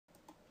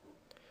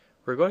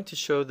We're going to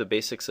show the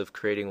basics of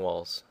creating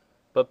walls,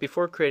 but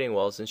before creating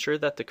walls, ensure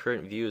that the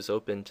current view is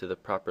open to the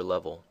proper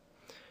level.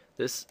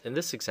 In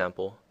this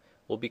example,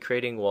 we'll be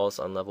creating walls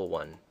on level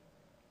 1.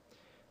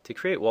 To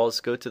create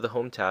walls, go to the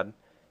Home tab,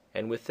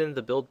 and within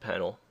the Build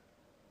panel,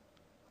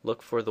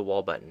 look for the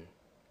Wall button.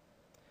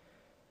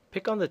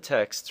 Pick on the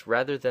text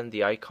rather than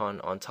the icon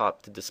on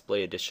top to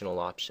display additional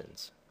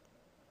options.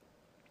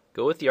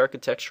 Go with the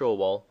architectural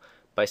wall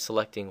by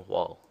selecting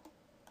Wall.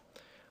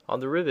 On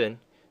the ribbon,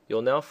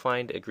 you'll now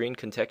find a green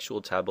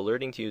contextual tab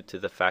alerting you to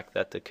the fact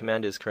that the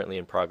command is currently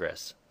in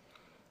progress.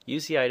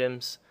 Use the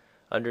items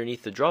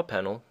underneath the Draw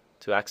panel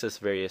to access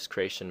various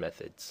creation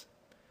methods.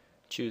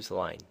 Choose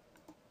Line.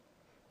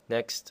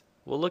 Next,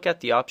 we'll look at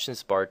the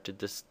options bar to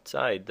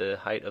decide the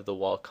height of the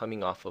wall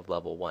coming off of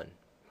level 1.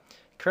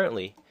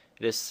 Currently,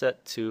 it is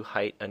set to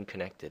height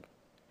unconnected,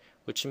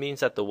 which means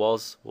that the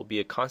walls will be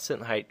a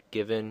constant height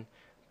given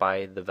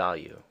by the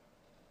value.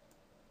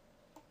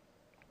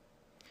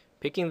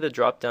 Picking the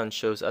drop-down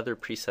shows other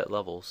preset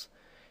levels.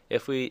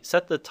 If we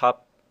set the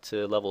top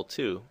to level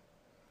 2,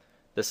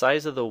 the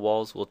size of the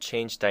walls will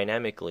change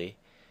dynamically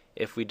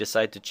if we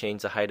decide to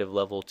change the height of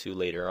level 2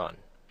 later on.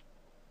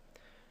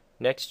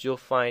 Next, you'll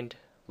find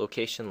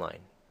Location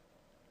Line.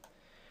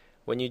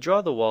 When you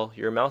draw the wall,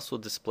 your mouse will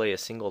display a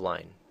single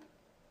line.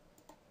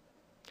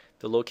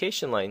 The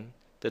location line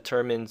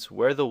determines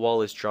where the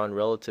wall is drawn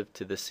relative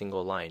to the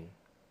single line.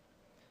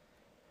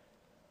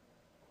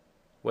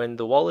 When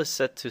the wall is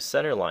set to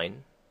center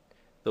line,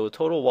 the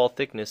total wall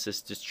thickness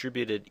is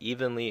distributed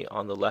evenly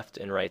on the left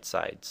and right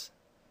sides.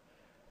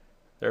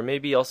 There may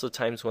be also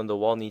times when the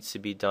wall needs to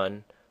be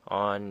done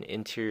on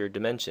interior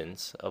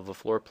dimensions of a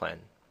floor plan.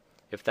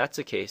 If that's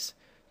the case,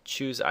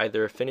 choose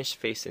either Finished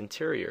Face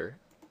Interior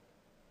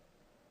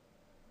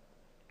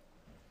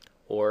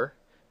or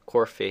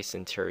Core Face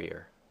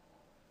Interior.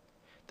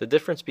 The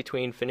difference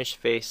between Finished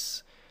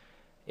Face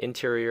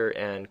Interior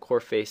and Core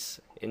Face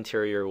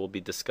Interior will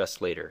be discussed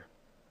later.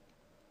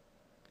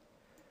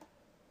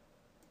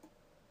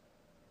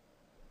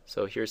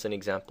 So here's an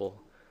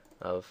example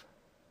of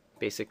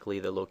basically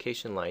the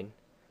location line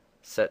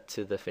set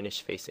to the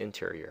Finished Face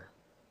Interior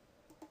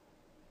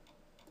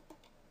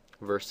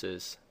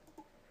versus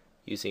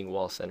using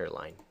Wall Center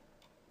Line.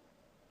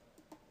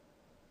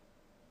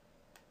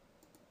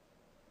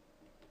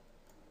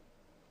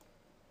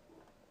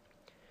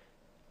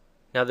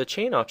 Now the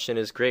chain option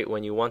is great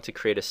when you want to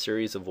create a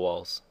series of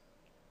walls.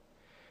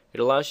 It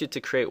allows you to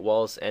create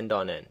walls end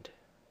on end.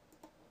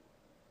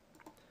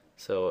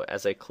 So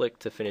as I click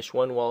to finish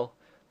one wall,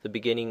 the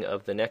beginning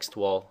of the next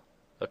wall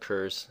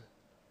occurs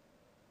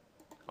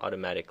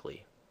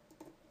automatically.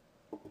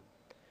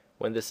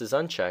 When this is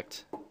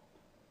unchecked,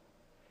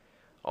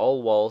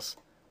 all walls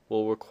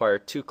will require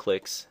 2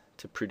 clicks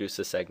to produce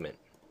a segment.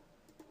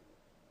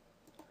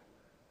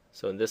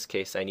 So in this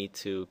case, I need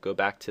to go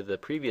back to the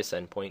previous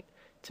endpoint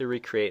to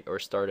recreate or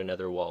start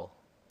another wall.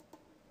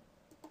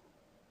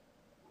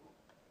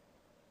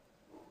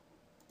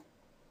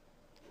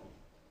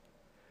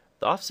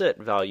 The offset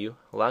value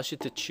allows you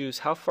to choose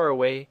how far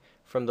away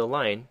from the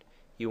line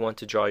you want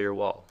to draw your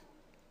wall.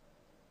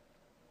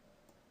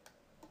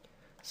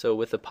 So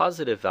with a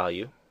positive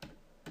value,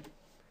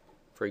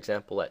 for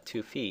example at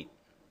 2 feet,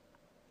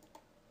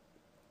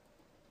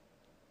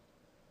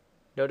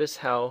 notice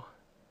how,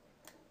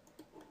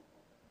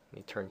 let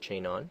me turn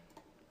chain on,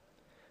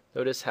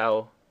 notice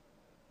how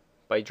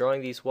by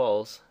drawing these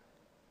walls,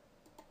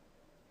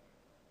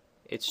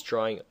 it's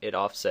drawing it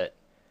offset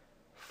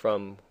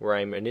from where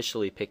I'm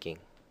initially picking.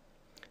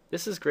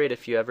 This is great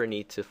if you ever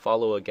need to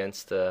follow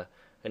against an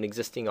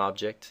existing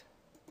object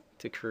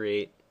to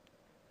create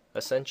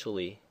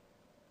essentially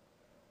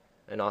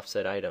an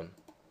offset item.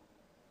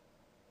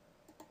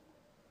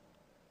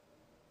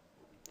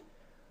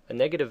 A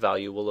negative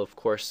value will of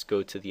course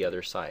go to the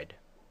other side.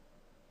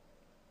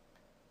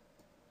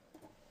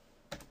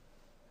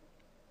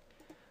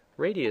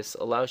 Radius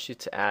allows you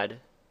to add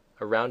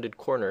a rounded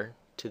corner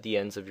to the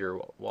ends of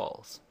your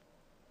walls.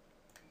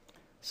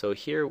 So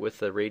here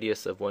with a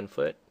radius of 1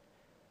 foot,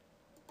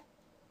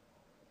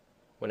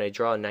 when I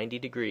draw a 90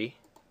 degree,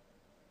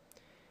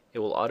 it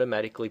will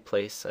automatically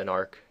place an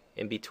arc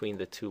in between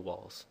the 2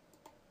 walls.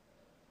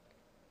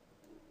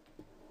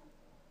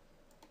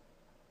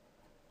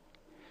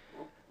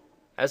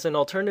 As an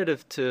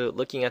alternative to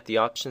looking at the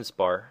options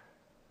bar,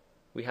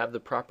 we have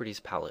the properties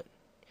palette.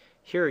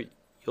 Here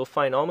you'll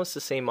find almost the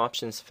same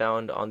options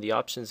found on the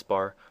options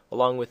bar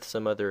along with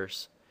some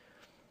others.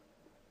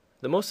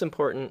 The most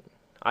important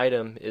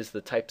item is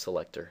the type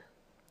selector.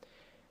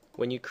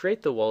 When you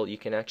create the wall, you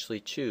can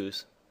actually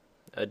choose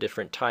a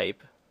different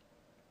type,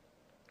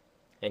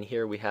 and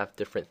here we have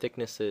different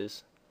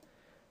thicknesses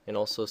and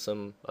also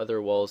some other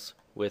walls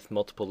with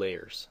multiple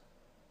layers.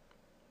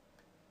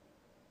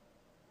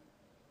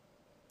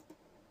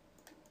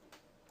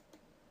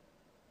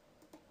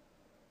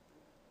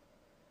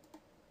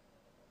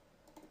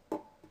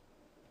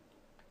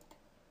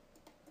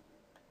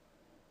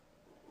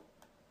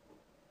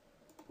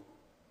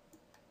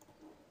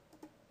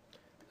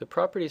 The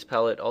Properties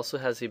palette also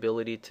has the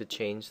ability to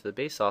change the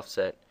base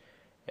offset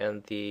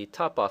and the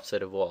top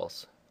offset of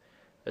walls.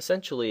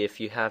 Essentially, if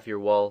you have your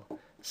wall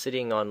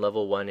sitting on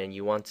level 1 and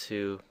you want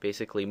to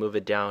basically move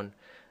it down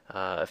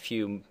a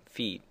few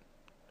feet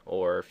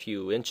or a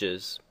few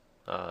inches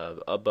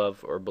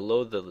above or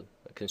below the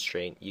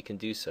constraint, you can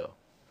do so.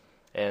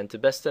 And to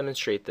best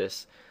demonstrate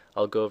this,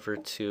 I'll go over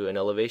to an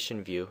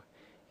elevation view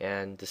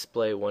and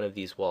display one of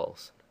these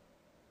walls.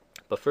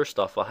 But first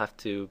off, I'll have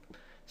to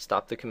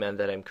stop the command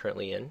that I'm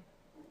currently in,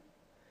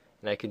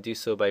 and I can do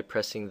so by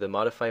pressing the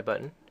modify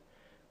button,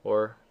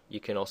 or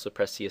you can also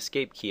press the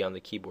escape key on the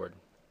keyboard.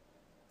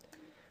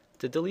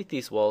 To delete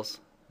these walls,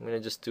 I'm going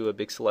to just do a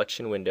big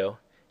selection window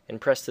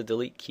and press the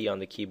delete key on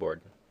the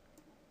keyboard.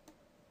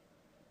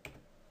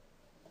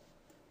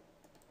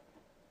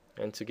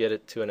 And to get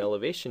it to an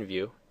elevation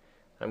view,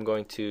 I'm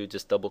going to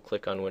just double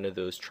click on one of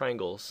those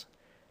triangles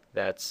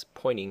that's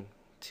pointing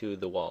to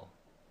the wall.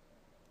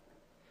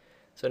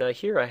 So now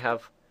here I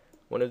have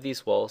one of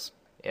these walls,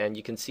 and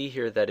you can see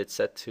here that it's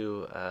set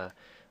to a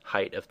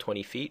height of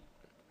 20 feet.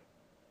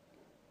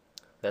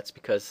 That's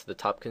because the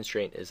top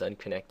constraint is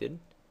unconnected.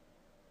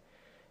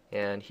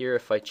 And here,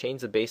 if I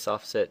change the base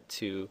offset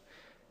to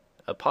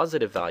a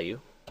positive value,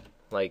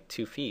 like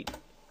 2 feet,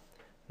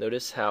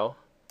 notice how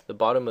the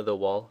bottom of the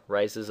wall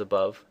rises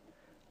above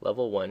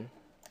level 1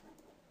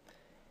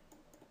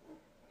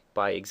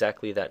 by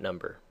exactly that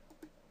number.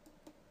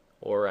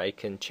 Or I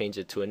can change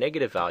it to a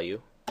negative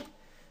value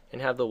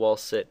and have the wall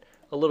sit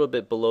a little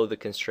bit below the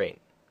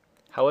constraint.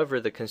 However,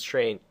 the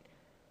constraint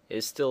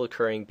is still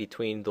occurring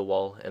between the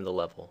wall and the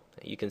level.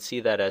 You can see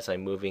that as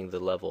I'm moving the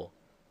level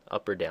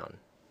up or down.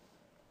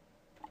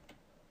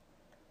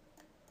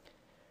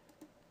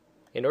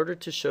 In order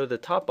to show the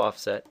top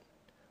offset,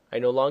 I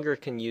no longer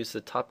can use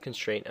the top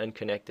constraint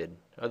unconnected.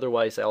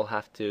 Otherwise, I'll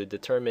have to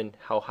determine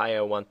how high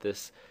I want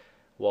this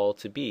wall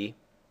to be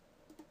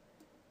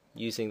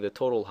using the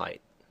total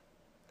height.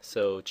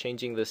 So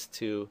changing this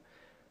to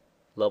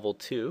level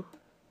 2,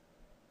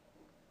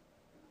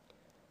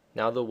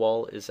 now the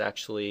wall is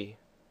actually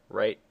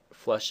right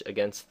flush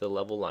against the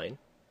level line.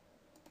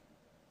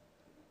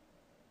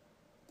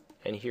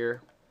 And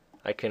here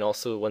I can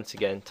also once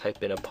again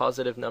type in a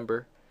positive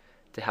number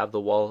to have the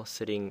wall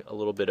sitting a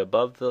little bit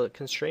above the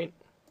constraint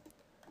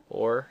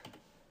or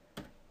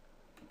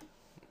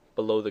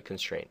below the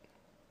constraint.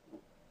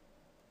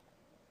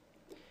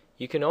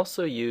 You can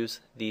also use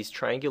these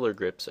triangular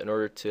grips in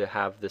order to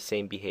have the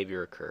same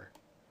behavior occur.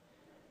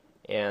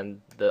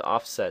 And the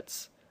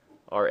offsets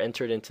are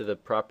entered into the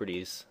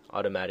properties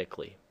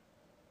automatically.